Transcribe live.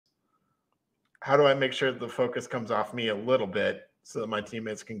how do I make sure the focus comes off me a little bit so that my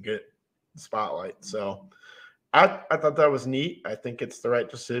teammates can get the spotlight? So I thought that was neat. I think it's the right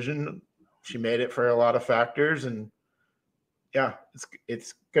decision. She made it for a lot of factors, and yeah,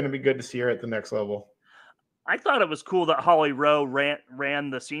 it's going to be good to see her at the next level. I thought it was cool that Holly Rowe ran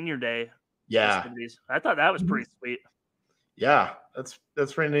the senior day Yeah, festivities. I thought that was pretty sweet. yeah, that's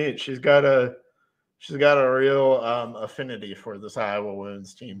pretty neat. She's got a real affinity for this Iowa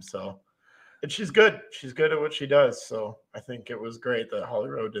women's team. So, and she's good. She's good at what she does. So I think it was great that Holly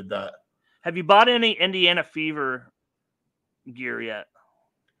Rowe did that. Have you bought any Indiana Fever gear yet?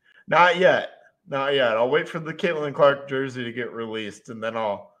 Not yet. Not yet. I'll wait for the Caitlin Clark jersey to get released, and then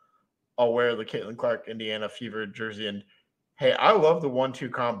I'll wear the Caitlin Clark Indiana Fever jersey. And hey, I love the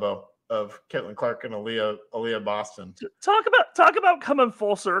 1-2 combo of Caitlin Clark and Aaliyah Boston. Talk about coming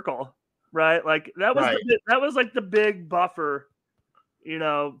full circle, right? Like that was Right. that was like the big buffer,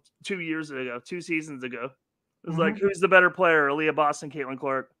 2 seasons ago. It was like, who's the better player, Aaliyah Boston, Caitlin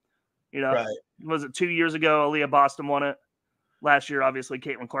Clark? Right. Was it 2 years ago? Aaliyah Boston won it. Last year, obviously,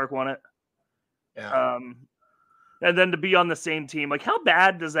 Caitlin Clark won it. Yeah. And then to be on the same team, like how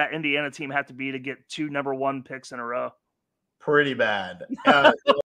bad does that Indiana team have to be to get 2 number 1 picks in a row? Pretty bad.